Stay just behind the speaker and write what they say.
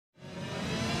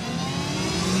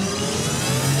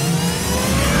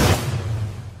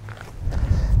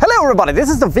everybody, this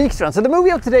is the Wikstrand. So the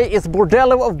movie of today is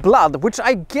Bordello of Blood, which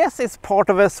I guess is part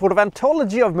of a sort of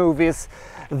anthology of movies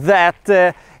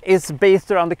that is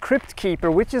based around the Crypt Keeper,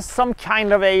 which is some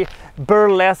kind of a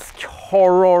burlesque,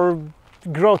 horror,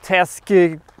 grotesque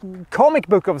comic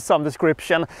book of some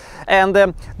description.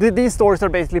 And these stories are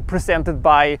basically presented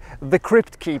by the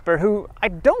Crypt Keeper, who I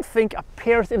don't think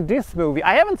appears in this movie.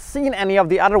 I haven't seen any of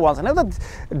the other ones. I know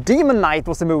that Demon Knight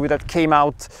was a movie that came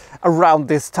out around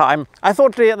this time. I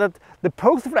thought that the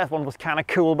poster for that one was kind of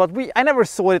cool, but I never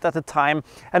saw it at the time.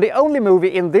 And the only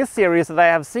movie in this series that I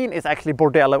have seen is actually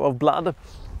Bordello of Blood.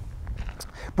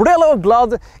 Bordello of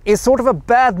Blood is sort of a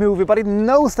bad movie, but it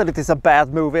knows that it is a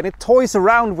bad movie, and it toys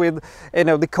around with, you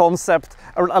know, the concept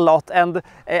a lot. And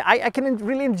I can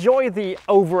really enjoy the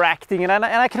overacting, and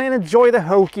I can enjoy the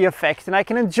hokey effects, and I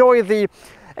can enjoy the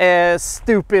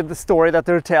stupid story that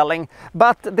they're telling.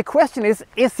 But the question is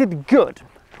it good?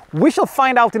 We shall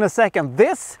find out in a second.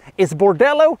 This is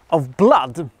Bordello of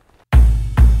Blood.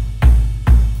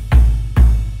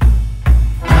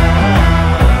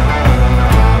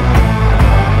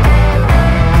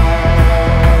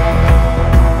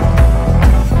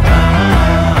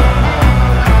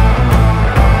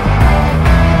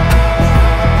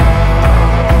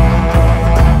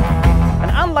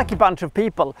 A bunch of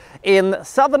people in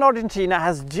southern Argentina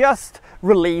has just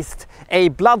released a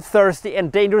bloodthirsty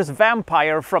and dangerous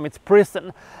vampire from its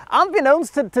prison.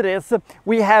 Unbeknownst to this,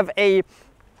 we have a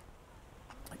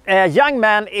young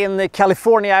man in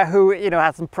California who, you know,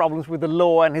 has some problems with the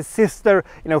law, and his sister,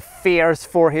 you know, fears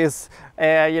for his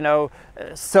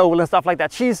soul and stuff like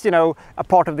that. She's, you know, a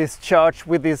part of this church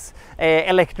with this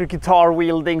electric guitar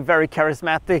wielding, very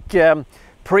charismatic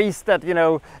priest that, you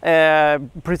know,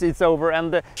 precedes over,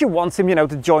 and she wants him, you know,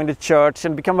 to join the church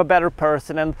and become a better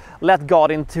person and let God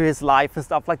into his life and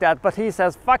stuff like that. But he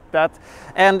says fuck that,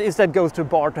 and instead goes to a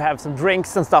bar to have some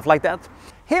drinks and stuff like that.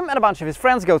 Him and a bunch of his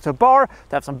friends go to a bar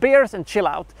to have some beers and chill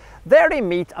out. There they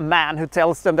meet a man who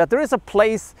tells them that there is a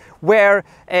place where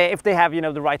if they have, you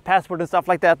know, the right passport and stuff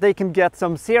like that, they can get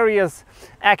some serious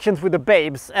actions with the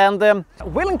babes. And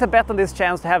willing to bet on this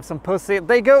chance to have some pussy,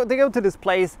 they go to this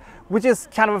place, which is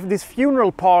kind of this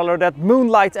funeral parlor that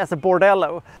moonlights as a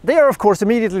bordello. They are of course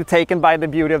immediately taken by the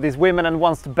beauty of these women and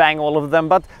wants to bang all of them.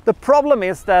 But the problem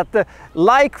is that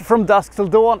like From Dusk Till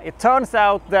Dawn, it turns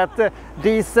out that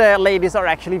these ladies are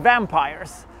actually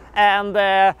vampires.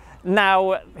 And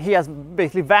now he has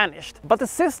basically vanished. But the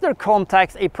sister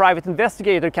contacts a private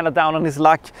investigator kind of down on his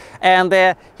luck, and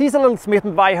he's a little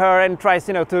smitten by her and tries,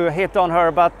 you know, to hit on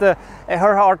her, but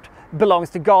her heart belongs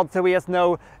to God, so he has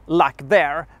no luck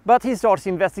there. But he starts the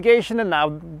investigation, and now,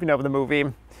 you know, the movie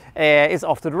is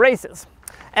off to the races.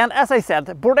 And as I said,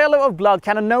 Bordello of Blood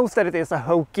kind of knows that it is a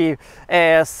hokey,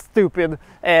 stupid,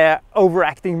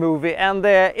 overacting movie, and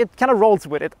it kind of rolls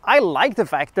with it. I like the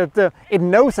fact that it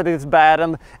knows that it's bad,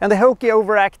 and the hokey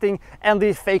overacting and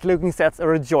the fake looking sets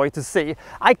are a joy to see.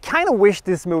 I kind of wish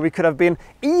this movie could have been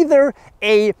either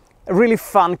a really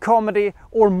fun comedy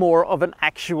or more of an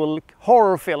actual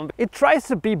horror film. It tries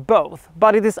to be both,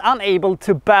 but it is unable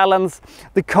to balance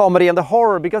the comedy and the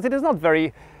horror because it is not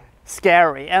very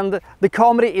scary, and the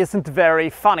comedy isn't very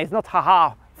funny. It's not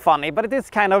haha funny, but it is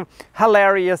kind of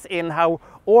hilarious in how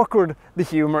awkward the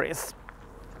humor is.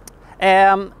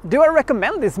 Do I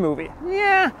recommend this movie?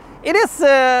 Yeah, it is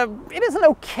an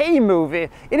okay movie.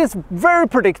 It is very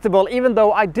predictable, even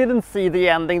though I didn't see the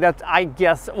ending that I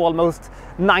guess almost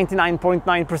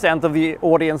 99.9% of the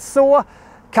audience saw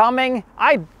coming.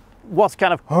 I was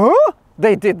kind of, huh?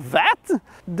 They did that?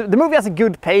 The movie has a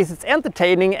good pace, it's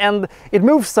entertaining, and it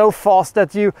moves so fast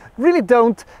that you really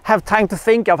don't have time to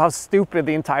think of how stupid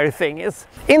the entire thing is.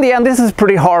 In the end, this is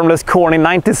pretty harmless, corny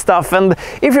 90s stuff, and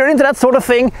if you're into that sort of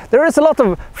thing, there is a lot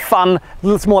of fun,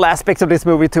 little small aspects of this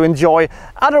movie to enjoy.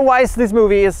 Otherwise, this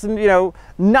movie is, you know,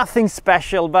 nothing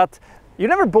special, but you're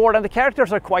never bored, and the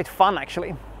characters are quite fun,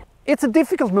 actually. It's a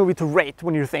difficult movie to rate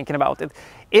when you're thinking about it.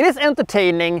 It is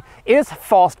entertaining, it is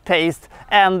fast-paced,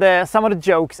 and some of the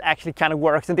jokes actually kind of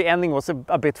works, and the ending was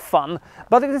a bit fun.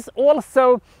 But it is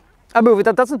also a movie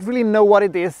that doesn't really know what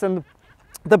it is, and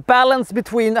the balance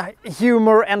between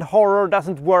humor and horror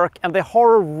doesn't work, and the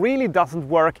horror really doesn't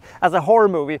work as a horror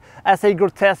movie. As a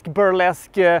grotesque,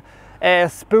 burlesque,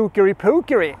 spookery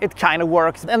pookery, it kind of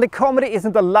works, and the comedy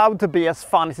isn't allowed to be as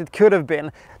fun as it could have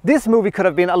been. This movie could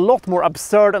have been a lot more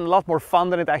absurd and a lot more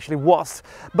fun than it actually was.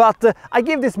 But I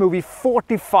give this movie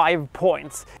 45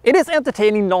 points. It is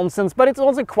entertaining nonsense, but it's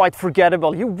also quite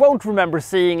forgettable. You won't remember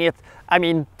seeing it, I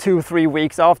mean, 2-3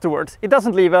 weeks afterwards. It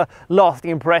doesn't leave a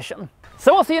lasting impression.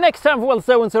 So I'll see you next time for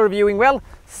so-and-so reviewing, well,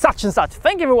 such and such.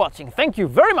 Thank you for watching. Thank you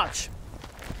very much.